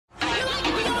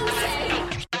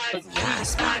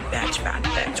Yes, bad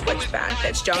bitch, which bad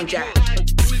bitch, Joan Jett.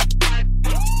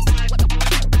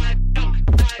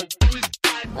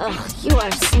 Ugh, you are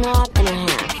a snob and a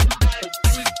half.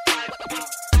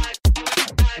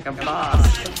 Like a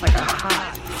boss, like a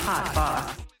hot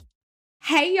boss.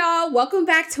 Hey y'all, welcome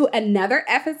back to another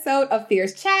episode of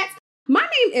Fierce Chats. My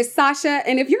name is Sasha,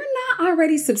 and if you're not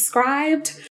already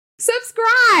subscribed,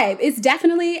 subscribe. It's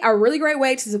definitely a really great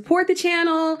way to support the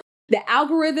channel. The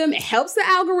algorithm, it helps the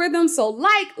algorithm. So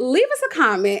leave us a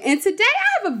comment. And today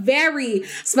I have a very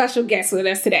special guest with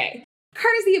us today.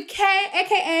 Courtesy of Kay,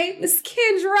 aka Miss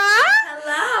Kendra.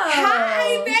 Hello.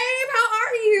 Hi, babe. How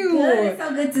are you? Good. It's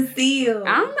so good to see you.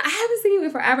 I haven't seen you in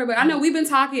forever, but I know we've been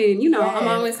talking. You know, yes. I'm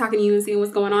always talking to you and seeing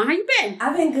what's going on. How you been?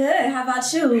 I've been good. How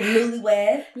about you?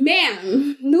 Newlywed?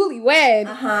 Ma'am, newlywed.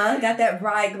 Got that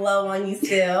bright glow on you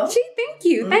still. Thank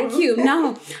you. Thank you.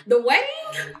 No, the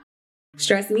wedding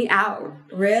stressed me out.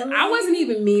 Really? I wasn't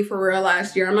even me for real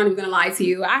last year. I'm not even going to lie to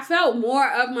you. I felt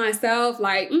more of myself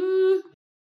maybe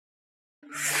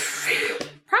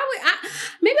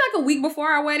like a week before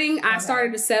our wedding, I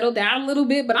started to settle down a little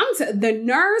bit, but the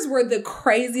nerves were the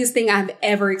craziest thing I've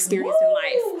ever experienced in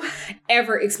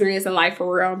life.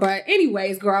 For real. But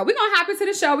anyways, girl, we're going to hop into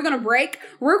the show. We're going to break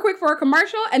real quick for a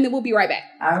commercial and then we'll be right back.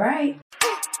 All right.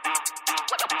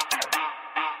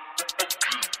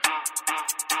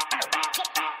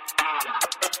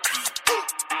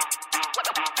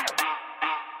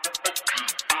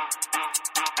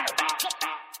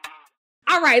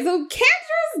 All right, so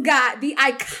Kendra's got the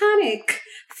iconic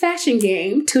fashion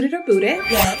game, Toot It or Boot It.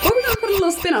 Yeah. But we're going to put a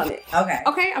little spin on it. Okay.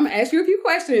 Okay, I'm going to ask you a few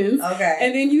questions. Okay.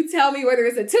 And then you tell me whether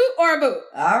it's a toot or a boot.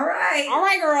 All right. All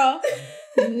right, girl.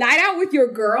 Night out with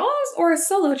your girls or a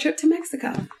solo trip to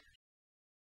Mexico?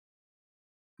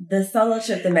 The solo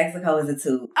trip to Mexico is a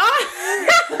toot.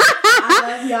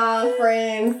 I love y'all,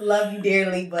 friends. Love you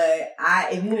dearly. But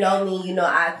if you know me, you know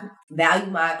I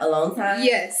value my alone time.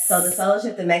 Yes. So the solo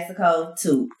trip to Mexico,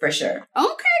 toot, for sure. Okay,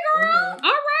 girl. Mm-hmm.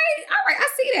 All right. I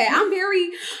see that. I'm very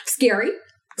scary. Really?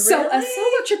 So a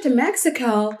solo trip to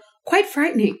Mexico, quite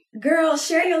frightening. Girl,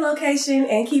 share your location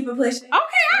and keep it pushing. Okay,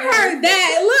 I heard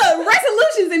that. Look,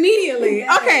 resolutions immediately.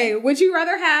 Yeah. Okay, would you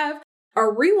rather have a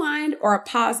rewind or a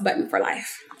pause button for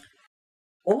life?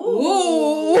 Ooh.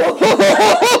 Ooh.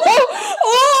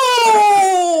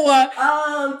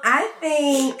 I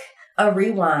think a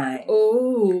rewind.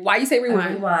 Ooh, why you say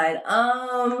rewind? A rewind.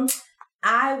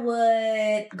 I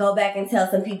would go back and tell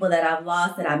some people that I've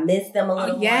lost that I miss them a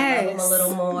little more, love them a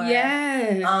little more.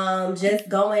 Yes. Just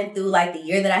going through like the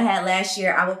year that I had last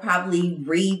year, I would probably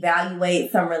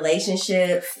reevaluate some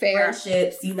relationships,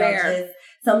 friendships, just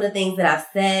some of the things that I've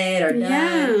said or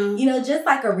done. Just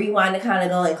like a rewind to kind of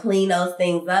go and clean those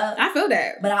things up. I feel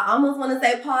that. But I almost want to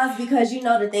say pause because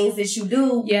the things that you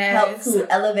do help to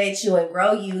elevate you and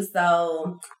grow you.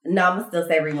 So, no, I'm going to still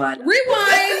say rewind. Rewind.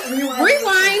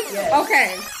 Yes.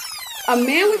 Okay. A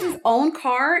man with his own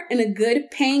car and a good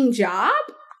paying job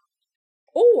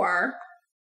or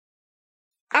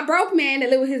a broke man that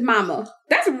live with his mama.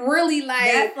 That's really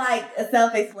That's like a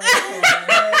self-explanatory.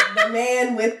 the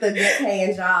man with the good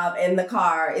paying job and the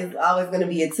car is always going to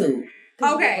be a two.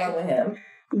 Okay. What's wrong with him?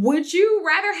 Would you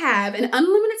rather have an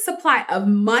unlimited supply of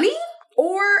money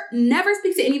or never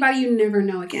speak to anybody you never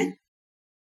know again?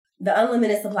 The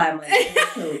unlimited supply of money is a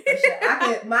two, for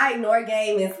sure. My ignore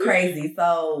game is crazy,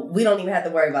 so we don't even have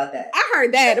to worry about that. I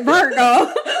heard that.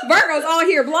 Virgo's all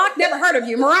here blocked. Never heard of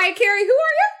you. Mariah Carey, who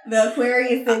are you? The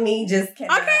Aquarius in me just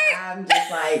cannot. Okay. I'm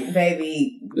just like,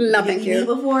 baby. No, thank you.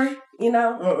 Before,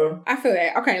 I feel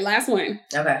that. Okay, last one.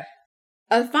 Okay.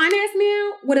 A fine-ass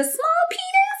man with a small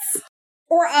penis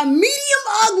or a medium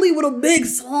ugly with a big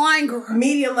swine girl?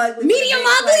 Medium ugly. Medium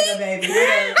ugly? Baby.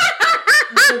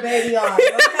 The baby on,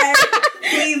 okay?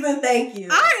 Please and thank you.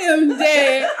 I am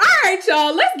dead. All right,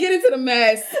 y'all. Let's get into the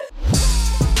mess.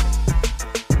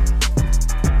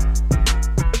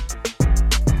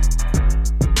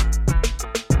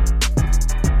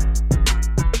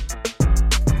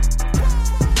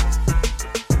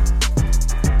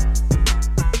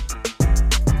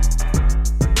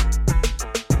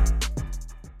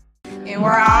 And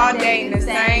we're all dating the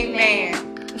same man.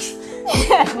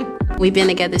 We've been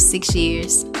together 6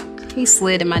 years. He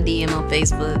slid in my DM on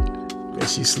Facebook. And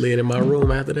she slid in my room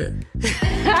after that.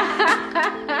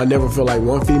 I never felt like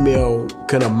one female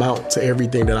can amount to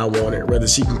everything that I wanted. Whether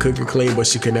she can cook and clean, but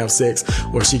she couldn't have sex,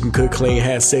 or she can cook, clean,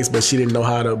 have sex, but she didn't know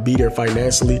how to beat her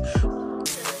financially.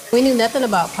 We knew nothing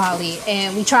about poly,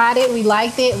 and we tried it, we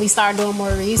liked it, we started doing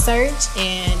more research,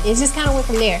 and it just kind of went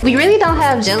from there. We really don't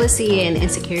have jealousy and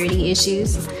insecurity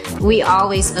issues. We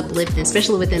always uplift,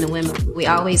 especially within the women. We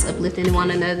always uplifting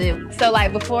one another. So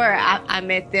like before I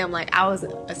met them, like I was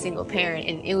a single parent,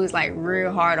 and it was like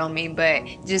real hard on me, but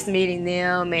just meeting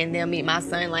them and them meet my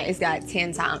son, like it's got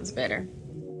 10 times better.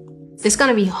 It's going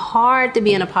to be hard to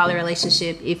be in a poly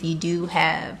relationship if you do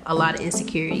have a lot of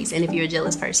insecurities and if you're a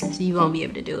jealous person. So you won't be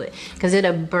able to do it because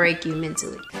it'll break you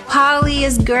mentally. Poly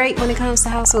is great when it comes to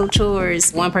household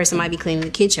chores. One person might be cleaning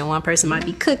the kitchen. One person might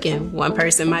be cooking. One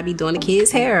person might be doing the kids'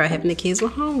 hair or helping the kids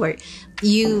with homework.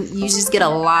 You just get a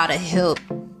lot of help.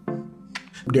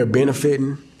 They're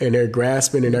benefiting and they're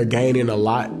grasping and they're gaining a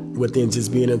lot within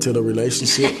just being into the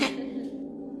relationship.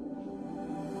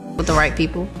 With the right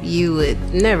people, you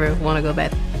would never want to go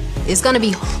back. It's going to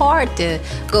be hard to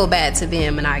go back to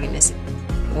being monogamous.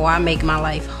 Why make my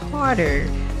life harder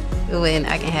when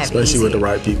I can have especially it easier? with the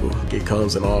right people. It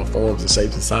comes in all forms and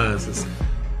shapes and sizes.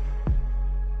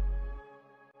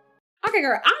 Okay,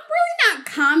 girl, I'm really not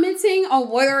commenting on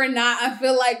whether or not I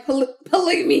feel like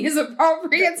polygamy is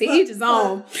appropriate to each his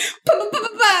own. Okay,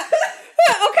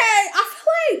 I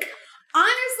feel like,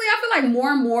 honestly, I feel like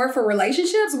more and more for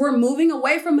relationships, we're moving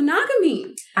away from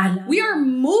monogamy. I know. We are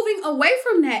moving away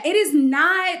from that. It is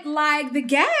not like the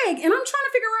gag. And I'm trying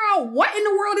to figure out what in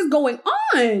the world is going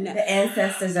on. The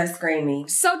ancestors are screaming.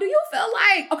 So do you feel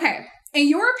like, okay, in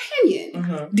your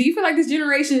opinion, do you feel like this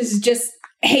generation is just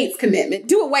hates commitment?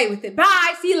 Do away with it.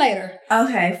 Bye. See you later.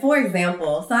 Okay, for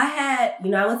example, so I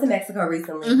went to Mexico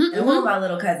recently, and one of my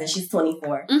little cousins, she's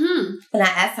 24, and I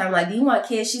asked her, I'm like, do you want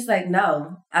kids? She's like,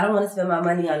 no, I don't want to spend my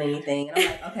money on anything. And I'm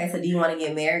like, okay, so do you want to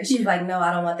get married? She's like, no,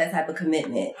 I don't want that type of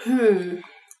commitment. And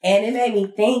it made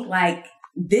me think, like,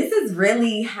 this is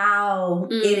really how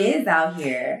it is out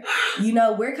here. You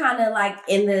know, we're kind of like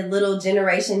in the little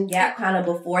generation gap kind of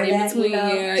before that, between, you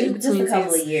know, just a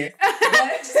couple of years.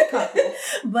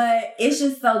 But it's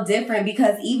just so different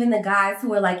because even the guys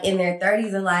who are like in their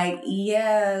 30s are like,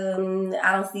 yeah,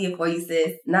 I don't see it for you,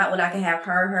 sis. Not when I can have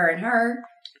her, and her.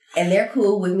 And they're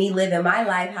cool with me living my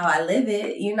life how I live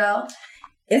it, you know?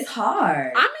 It's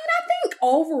hard. I mean, I think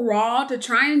overall to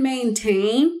try and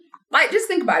maintain, like, just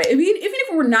think about it. Even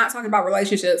if we're not talking about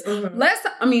relationships, we're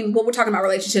talking about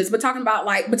relationships, but talking about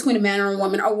like between a man or a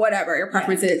woman or whatever your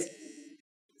preference is,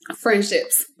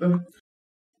 friendships.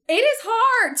 It is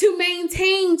hard to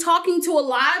maintain talking to a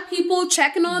lot of people,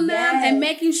 checking on them, and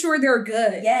making sure they're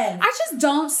good. Yes. I just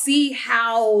don't see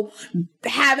how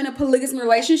having a polygamous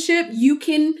relationship, you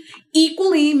can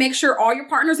equally make sure all your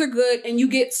partners are good and you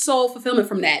get soul fulfillment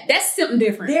from that. That's something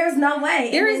different. There's no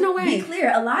way. There is no way. Be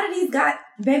clear. A lot of these guys,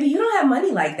 baby, you don't have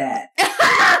money like that.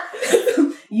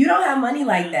 You don't have money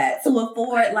like that to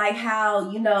afford like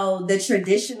how, you know, the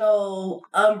traditional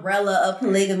umbrella of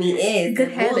polygamy is.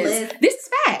 Good heavens. This is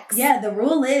facts. Yeah, the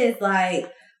rule is like,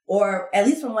 or at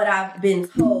least from what I've been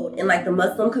told in like the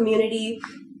Muslim community,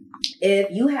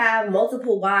 if you have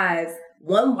multiple wives,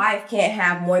 one wife can't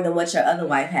have more than what your other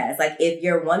wife has. Like if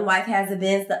your one wife has a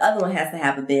Benz, the other one has to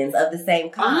have a Benz of the same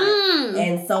kind,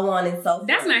 and so on and so forth.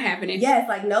 That's not happening. Yes,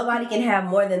 like nobody can have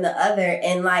more than the other,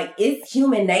 and like it's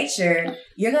human nature.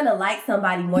 You're gonna like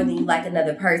somebody more than you like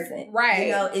another person, right?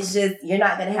 You know, it's just you're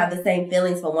not gonna have the same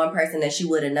feelings for one person as you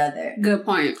would another. Good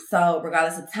point. So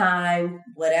regardless of time,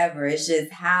 whatever, it's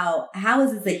just how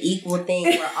is this an equal thing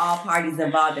where all parties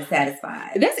involved are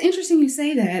satisfied? That's interesting you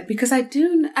say that because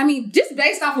just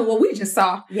based off of what we just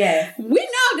saw, we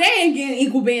know they ain't getting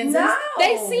equal Benzes. No.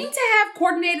 They seem to have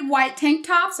coordinated white tank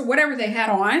tops or whatever they had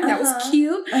on. That was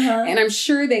cute. And I'm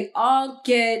sure they all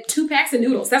get 2 packs of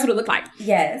noodles. That's what it looked like.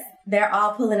 Yes. They're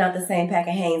all pulling out the same pack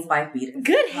of Hanes wife beaters.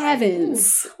 Good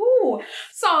heavens. Ooh.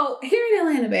 So here in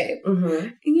Atlanta, babe,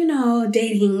 you know,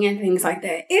 dating and things like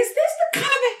that. Is this the kind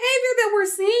of behavior that we're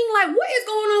seeing? Like, what is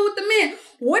going on with the men?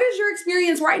 What is your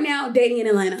experience right now dating in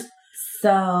Atlanta?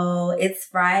 So it's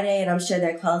Friday and I'm sure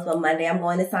they're closed, but Monday I'm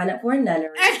going to sign up for a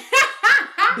nunnery.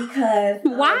 Because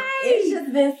why? It's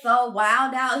just been so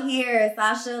wild out here,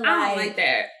 Sasha. Like, I don't like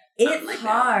that. It's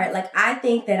hard. Like, I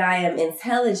think that I am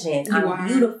intelligent. I'm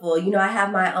beautiful. You know, I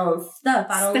have my own stuff.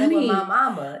 I don't live with my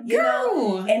mama. You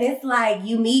know? And it's like,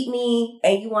 you meet me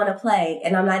and you want to play,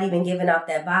 and I'm not even giving off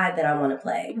that vibe that I want to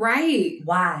play. Right.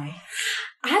 Why?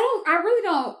 I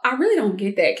really don't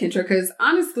get that, Kendra, because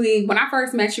honestly, when I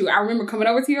first met you, I remember coming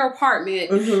over to your apartment,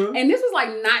 and this was like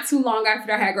not too long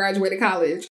after I had graduated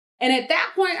college. And at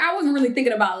that point, I wasn't really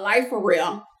thinking about life for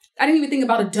real. I didn't even think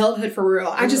about adulthood for real.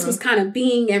 I just was kind of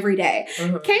being every day.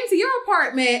 Came to your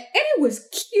apartment and it was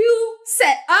cute,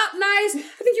 set up nice. I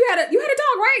think you had a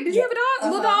dog, right? Did you have a dog? A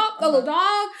little dog? A little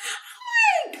dog?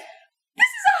 I'm like,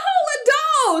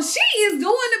 she is doing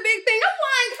the big thing. I'm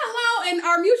like, hello. And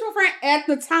our mutual friend at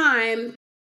the time,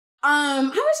 I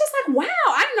was just like, wow,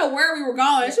 I didn't know where we were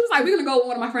going. She was like, we're going to go with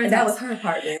one of my friends. That was her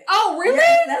partner. Oh, really?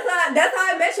 Yes, that's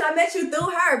how I met you. I met you through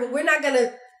her, but we're not going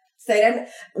to say that.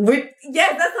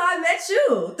 Yes, that's how I met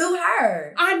you. Through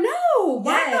her. I know.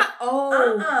 Yes.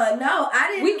 No, I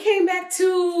didn't. We came back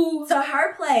to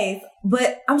her place,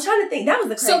 but I'm trying to think. That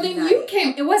was a crazy night. So then you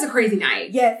came, it was a crazy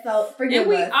night. Yes, so forgive us. And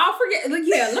we all forget, like,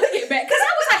 yeah, let me get back. Because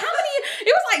I was like, how many,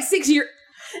 it was like 6 years.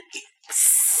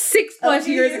 6+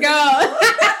 years ago.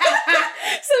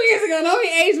 2 years ago. Let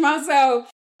me age myself.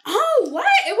 Oh, what?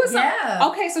 It was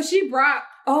okay. So she brought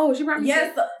me.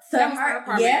 Yes, so her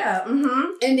apartment. Yeah.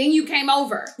 Mm-hmm. And then you came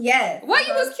over. Yes. Well,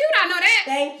 you was cute. I know that.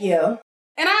 Thank you.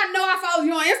 And I know I followed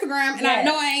you on Instagram, and I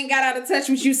know I ain't got out of touch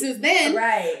with you since then.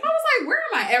 Right. I was like, where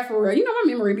am I at for real? You know,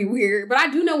 my memory be weird, but I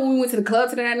do know when we went to the club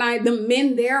today that night, the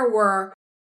men there were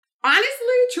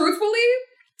honestly, truthfully,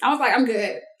 I was like, I'm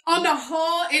good. On the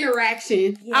whole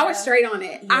interaction, I was straight on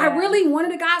it. I really, one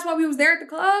of the guys while we was there at the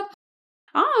club,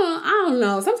 I don't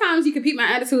know. Sometimes you can peep my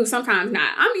attitude, sometimes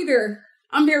not.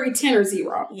 I'm very 10 or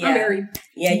 0. Yeah. I'm very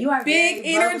you are big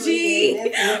energy,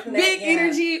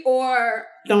 energy, or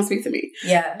don't speak to me.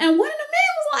 Yeah. And one of the men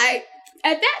was like,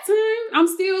 at that time, I'm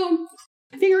still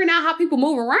figuring out how people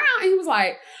move around, and he was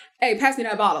like, hey, pass me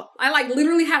that bottle. I like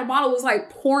literally had a bottle, was like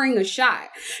pouring a shot.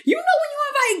 You know when you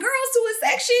invite girls to a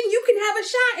section, you can have a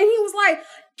shot. And he was like,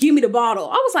 give me the bottle.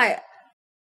 I was like,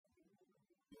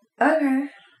 okay.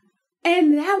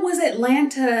 And that was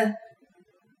Atlanta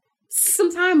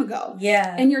some time ago.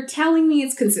 Yeah. And you're telling me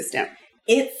it's consistent.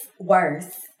 It's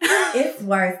worse. It's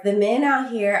worse. The men out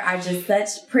here are just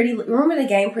such pretty. Remember the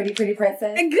game Pretty Pretty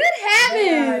Princess? And good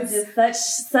heavens! They are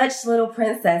just such little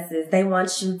princesses. They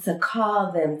want you to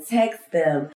call them, text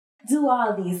them, do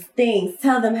all these things,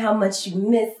 tell them how much you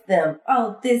miss them.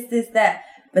 Oh, this, that,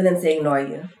 for them to ignore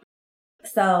you.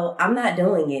 So I'm not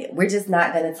doing it. We're just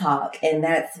not going to talk, and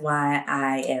that's why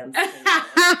I am single.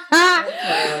 That's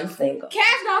why I'm single.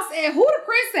 Cash Doll said, "Who the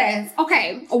princess?"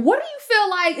 Okay, what do you feel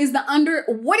like is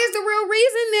what is the real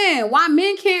reason then why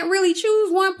men can't really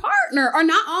choose one partner, or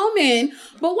not all men,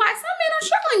 but why some men are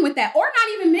struggling with that, or not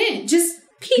even men, just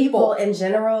people in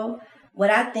general?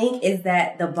 What I think is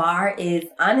that the bar is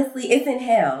honestly, it's in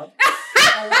hell.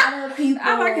 A lot of people,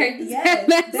 it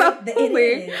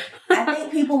is. I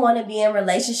think people want to be in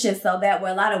relationships so bad,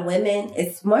 where a lot of women,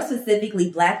 it's more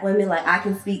specifically Black women, like I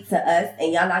can speak to us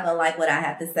and y'all not gonna like what I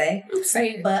have to say.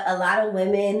 But a lot of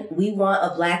women, we want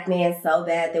a Black man so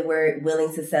bad that we're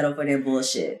willing to settle for their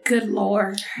bullshit. Good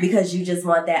Lord. Because you just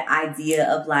want that idea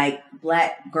of like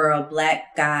Black girl,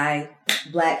 Black guy,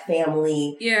 Black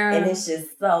family. Yeah. And it's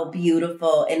just so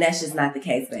beautiful. And that's just not the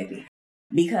case, baby.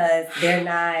 Because they're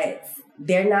not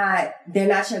your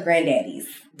granddaddies.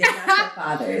 They're not your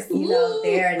fathers. You know,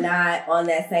 they're not on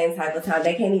that same type of time.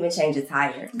 They can't even change a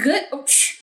tire. Good.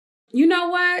 You know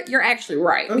what? You're actually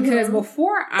right. Because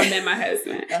before I met my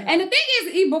husband, and the thing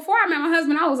is, before I met my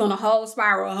husband, I was on a whole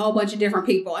spiral, a whole bunch of different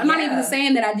people. I'm not even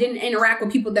saying that I didn't interact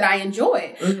with people that I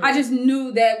enjoyed. I just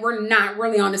knew that we're not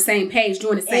really on the same page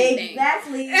doing the same thing.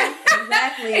 Exactly.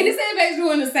 And the same page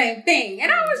doing the same thing.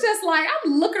 And I was just like,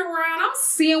 I'm looking around, I'm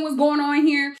seeing what's going on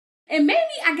here. And maybe,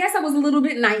 I guess I was a little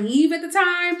bit naive at the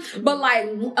time, but like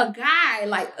a guy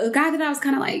that I was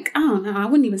kind of like, I don't know, I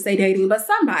wouldn't even say dating, but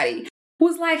somebody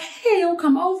was like, hey, you'll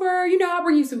come over, you know, I'll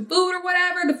bring you some food or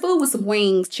whatever. The food was some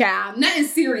wings, child. Nothing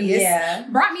serious. Yeah.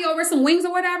 Brought me over some wings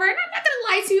or whatever. And I'm not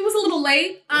gonna lie to you, it was a little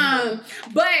late.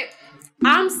 But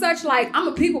I'm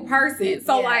a people person.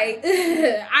 So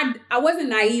I wasn't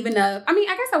naive enough. I mean,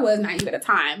 I guess I was naive at the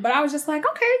time, but I was just like,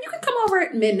 okay, you can come over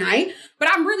at midnight, but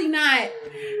I'm really not.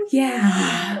 Yeah.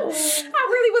 I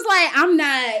really was like, I'm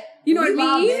not, you know what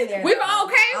I mean? We've all,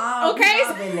 okay. We've all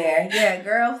been there. Yeah,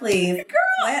 girl, please. Girl.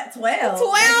 12. Early.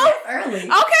 Okay.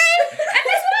 And that's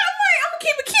what I'm like, I'm gonna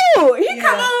keep it cute. He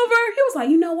come over. He was like,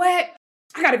 you know what?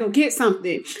 I gotta go get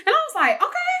something. And I was like, okay.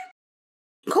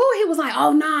 Cool. He was like,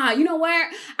 oh, nah, you know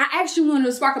what? I actually wanted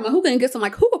to spark up my hookah and get some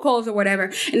like hookah coals or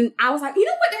whatever. And I was like, you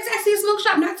know what? There's actually a smoke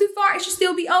shop not too far. It should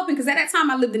still be open. Because at that time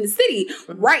I lived in the city,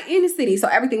 right in the city. So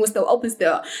everything was still open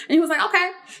still. And he was like,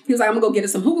 okay. He was like, I'm going to go get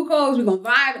us some hookah coals. We're going to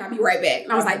vibe and I'll be right back.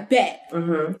 And I was like, bet.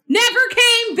 Never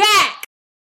came back.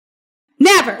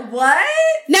 Never. What?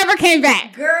 Never came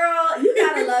back. Girl, you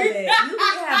gotta love it. You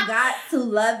have got to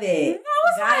love it.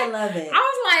 Love it. I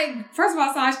was like, first of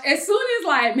all, Sash, as soon as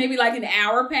like maybe like an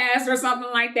hour passed or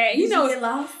something like that, you know. Get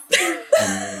lost? After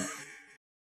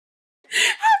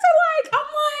I'm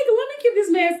like, let me give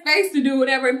this man space to do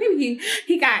whatever. Maybe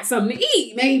he got something to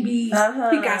eat. Maybe he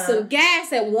got some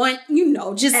gas at one,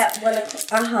 just at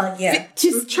 1 o'clock. Yeah.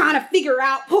 Just trying to figure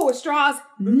out, pull at straws.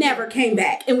 Never came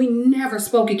back. And we never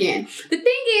spoke again. The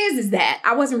thing is that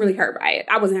I wasn't really hurt by it.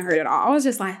 I wasn't hurt at all. I was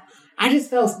just like, I just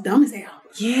felt dumb as hell.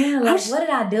 Yeah, like, what did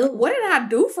I do? What did I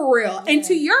do for real? Yeah. And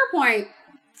to your point,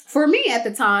 for me at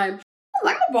the time, I'm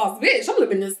like, I'm a boss bitch. I'm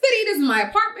living in the city. This is my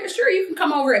apartment. Sure, you can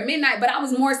come over at midnight, but I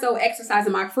was more so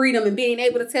exercising my freedom and being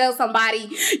able to tell somebody,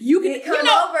 you can come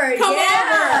over. Come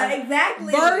over.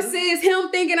 Exactly. Versus him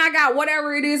thinking I got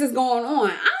whatever it is going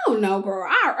on. I don't know, girl.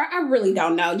 I really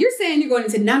don't know. You're saying you're going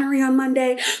into nunnery on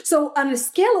Monday. So on a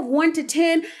scale of 1 to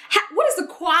 10, what is the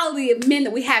quality of men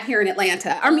that we have here in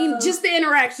Atlanta? I mean, just the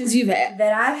interactions you've had.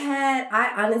 That I've had,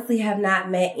 I honestly have not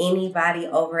met anybody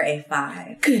over a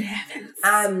 5. Good heavens.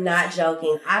 I'm not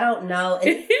joking. I don't know. And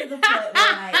it's to the point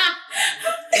where,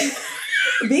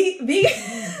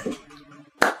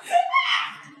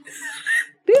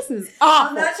 this is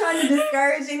awful. I'm not trying to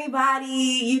discourage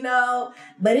anybody,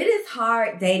 but it is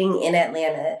hard dating in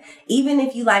Atlanta. Even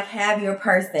if you have your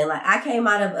person. I came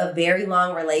out of a very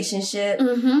long relationship.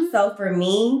 Mm-hmm. So for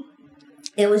me,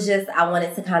 it was just, I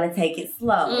wanted to kind of take it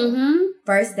slow. Mm-hmm.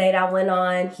 First date I went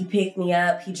on, he picked me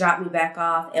up, he dropped me back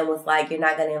off and was like, you're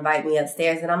not going to invite me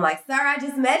upstairs. And I'm like, sir, I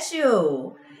just met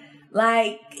you.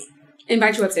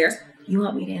 Invite you upstairs? You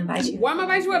want me to invite you? What am I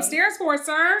inviting you upstairs for,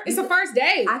 sir? It's a first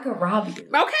date. I could rob you.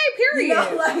 Okay,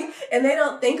 period. And they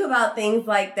don't think about things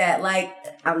like that.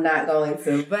 I'm not going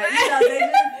to. But,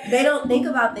 they don't think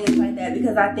about things like that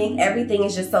because I think everything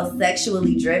is just so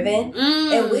sexually driven.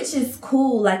 And which is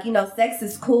cool. Sex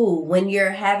is cool when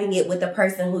you're having it with a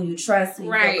person who you trust, who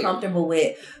you feel comfortable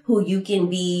with, who you can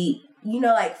be,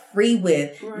 free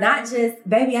with. Right. Not just,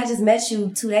 baby, I just met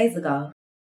you 2 days ago.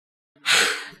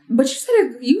 But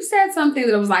you said something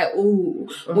that was like, ooh,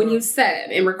 when you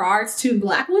said in regards to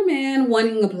Black women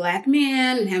wanting a Black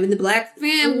man and having the Black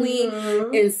family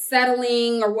and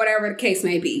settling or whatever the case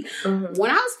may be. Mm-hmm.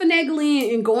 When I was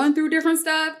finagling and going through different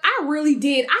stuff, I really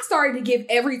did. I started to give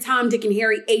every Tom, Dick, and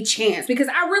Harry a chance because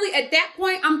I really, at that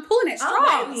point, I'm pulling at straws.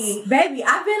 Oh, baby,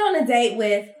 I've been on a date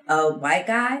with a white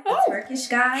guy, a Turkish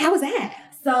guy. How was that?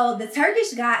 So the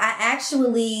Turkish guy,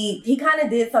 he kind of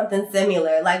did something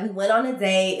similar. We went on a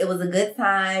date. It was a good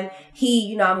time.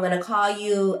 He, I'm going to call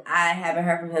you. I haven't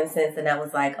heard from him since, and that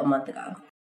was a month ago.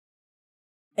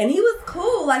 And he was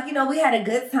cool. We had a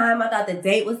good time. I thought the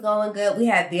date was going good. We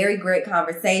had very great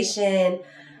conversation.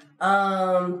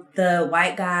 The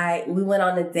white guy, we went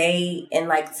on a date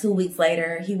and 2 weeks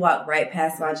later, he walked right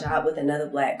past my job with another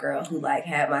Black girl who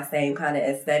had my same kind of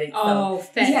aesthetic. Oh, so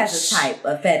fetish. He has a type,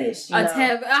 a fetish.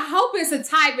 I hope it's a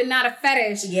type and not a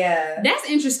fetish. Yeah. That's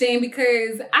interesting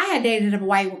because I had dated a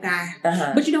white guy.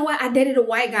 Uh-huh. But you know what? I dated a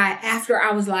white guy after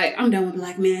I was like, I'm done with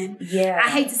Black men. Yeah. I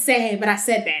hate to say it, but I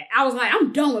said that. I was like,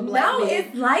 I'm done with Black men. No,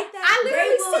 it's like that. I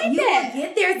literally said that. You will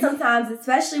get there sometimes,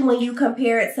 especially when you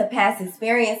compare it to past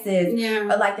experiences. Yeah.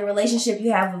 Or the relationship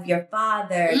you have with your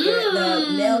father,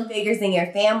 the male figures in your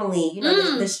family,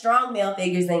 the strong male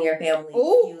figures in your family.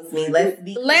 Ooh. Excuse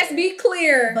me. Let's be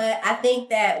clear. But I think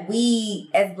that we,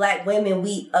 as Black women,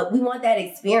 we want that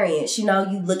experience. You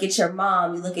look at your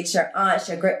mom, you look at your aunt,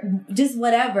 just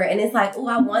whatever, and it's like, oh,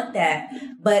 I want that.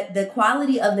 But the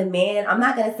quality of the man, I'm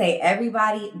not gonna say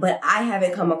everybody, but I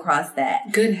haven't come across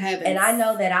that. Good heavens! And I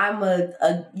know that I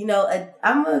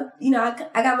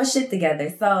got my shit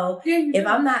together. So if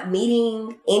I'm not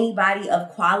meeting anybody of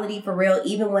quality for real,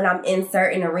 even when I'm in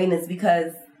certain arenas,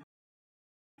 because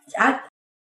I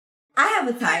have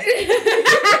a type.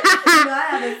 I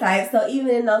have a type. So even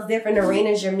in those different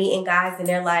arenas, you're meeting guys and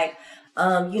they're like,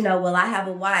 well, I have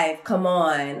a wife, come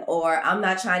on. Or I'm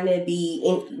not trying to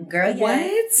be girl.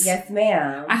 What? Yes,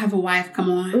 ma'am. I have a wife, come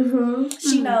on. Mm-hmm.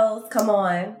 She knows, come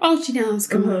on. Oh, she knows,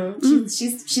 come on.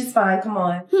 She's fine, come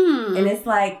on. And it's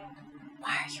like,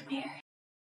 why are you married?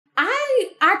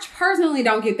 I personally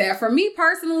don't get that. For me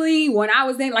personally, when I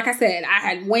was dating, like I said, I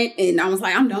had went and I was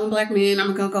like, I'm done with Black men.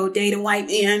 I'm gonna go date a white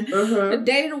man. Mm-hmm.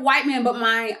 Dated a white man, but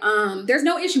my there's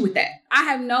no issue with that. I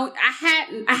had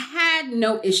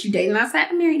no issue dating outside.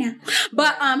 I'm married now,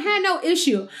 but had no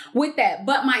issue with that.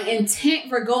 But my intent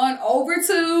for going over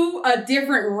to a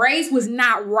different race was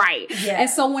not right. Yeah. And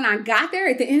so when I got there,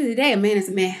 at the end of the day, a man is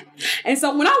a man. And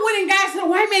so when I went and got to the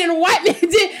white man and the white man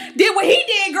did what he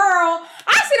did, girl,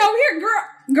 I sit over here,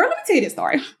 girl, let me tell you this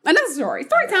story. Another story.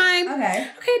 Story time. Okay,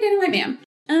 dating a white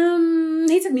man.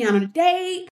 He took me out on a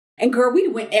date. And girl, we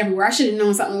went everywhere. I should have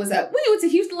known something was up. We went to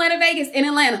Houston, Atlanta, Vegas, and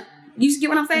Atlanta. You get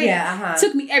what I'm saying? Yeah,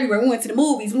 Took me everywhere. We went to the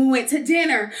movies. We went to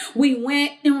dinner. We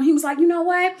went, and he was like, you know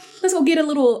what? Let's go get a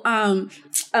little,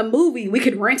 a movie. We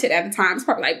could rent it at the time. It's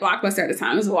probably like Blockbuster at the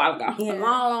time. It was a while ago. Yeah. A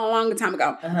long time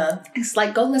ago. It's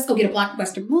like, let's go get a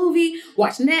Blockbuster movie,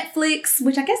 watch Netflix,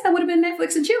 which I guess that would have been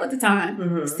Netflix and chill at the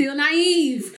time. Still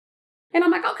naive. And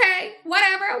I'm like, okay,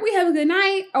 whatever. We have a good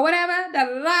night or whatever.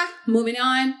 Moving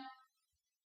on.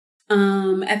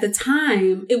 At the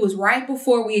time, it was right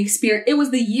before we experienced. It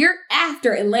was the year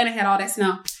after Atlanta had all that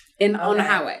snow on the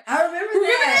highway. I remember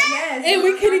that. Yes. And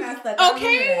we couldn't.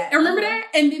 Remember that?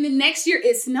 And then the next year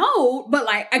it snowed, but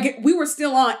like we were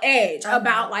still on edge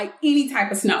about like any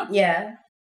type of snow. Yeah.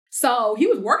 So he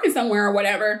was working somewhere or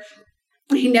whatever.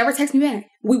 He never texted me back.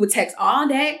 We would text all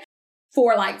day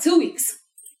for like 2 weeks.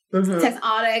 Text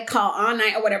all day, call all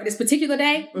night or whatever. This particular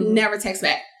day, never text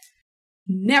back.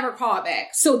 Never call back.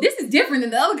 So this is different than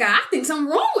the other guy. I think something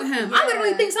wrong with him. I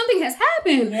literally think something has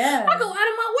happened. I go out of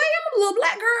my way. I'm a little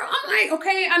black girl. I'm like,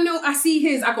 okay, I know.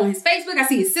 I go on his Facebook. I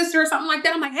see his sister or something like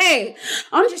that. I'm like, hey,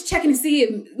 I'm just checking to see if,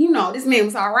 this man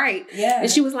was all right. Yeah.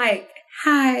 And she was like,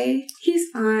 hi, he's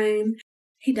fine.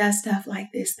 He does stuff like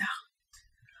this though.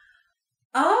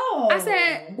 Oh. I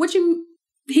said,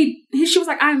 she was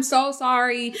like, I'm so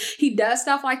sorry. He does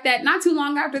stuff like that. Not too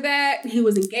long after that, he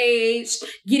was engaged,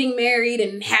 getting married,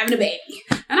 and having a baby.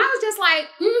 And I was just like,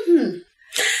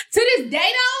 To this day,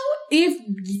 though, if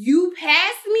you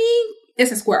pass me,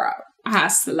 it's a square up. I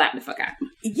slap the fuck out of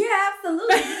you. Yeah,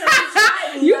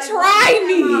 absolutely. You tried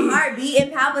me. My heart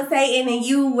beating, palpitating, and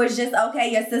you was just,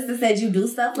 okay, your sister said you do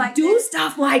stuff like that. Do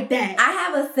stuff like that. I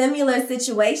have a similar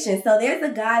situation. So there's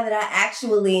a guy that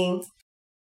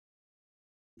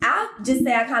I'll just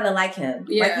say I kind of like him.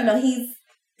 Yeah. Like,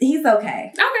 he's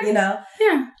okay. Okay.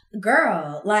 Yeah.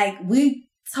 Girl, like, we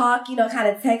talk, kind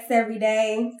of text every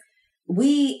day.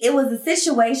 It was a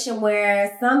situation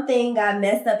where something got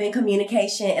messed up in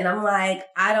communication, and I'm like,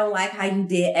 I don't like how you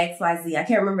did XYZ. I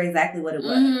can't remember exactly what it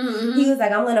was. He was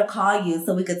like, I'm going to call you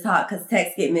so we could talk because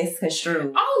texts get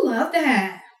misconstrued. Oh, love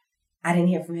that. I didn't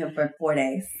hear from him for 4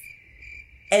 days.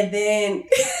 And then...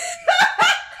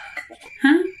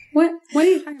 Huh? What are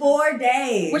you talking about? 4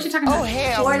 days. What you talking about? Oh,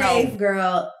 hell 4 no. days,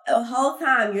 girl. The whole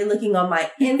time you're looking on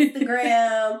my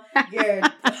Instagram, you're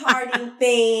hearting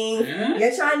things,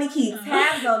 you're trying to keep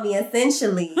tabs on me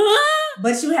essentially,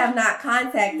 but you have not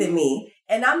contacted me.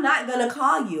 And I'm not going to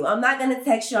call you. I'm not going to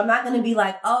text you. I'm not going to be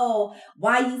like, oh,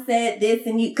 why you said this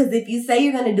and you, because if you say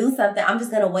you're going to do something, I'm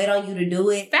just going to wait on you to do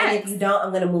it. Facts. And if you don't, I'm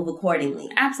going to move accordingly.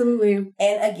 Absolutely.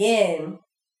 And again,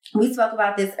 we spoke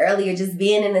about this earlier, just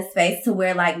being in a space to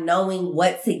where, like, knowing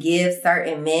what to give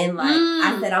certain men. Like,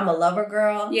 I said, I'm a lover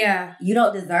girl. Yeah. You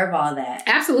don't deserve all that.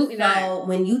 Absolutely not. So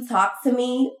when you talk to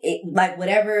me, like,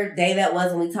 whatever day that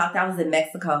was when we talked, I was in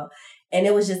Mexico. And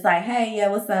it was just like, hey, yeah,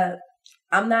 what's up?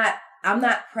 I'm not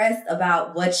pressed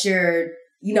about what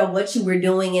what you were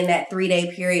doing in that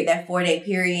 3-day period, that 4-day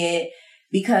period.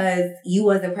 Because you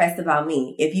wasn't pressed about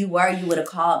me. If you were, you would have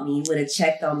called me. You would have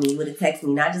checked on me. You would have texted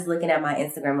me. Not just looking at my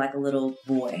Instagram like a little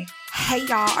boy. Hey,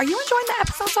 y'all. Are you enjoying the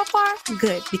episode so far?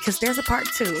 Good, because there's a part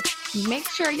 2. Make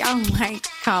sure y'all like,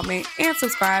 comment, and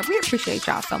subscribe. We appreciate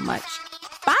y'all so much.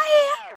 Bye.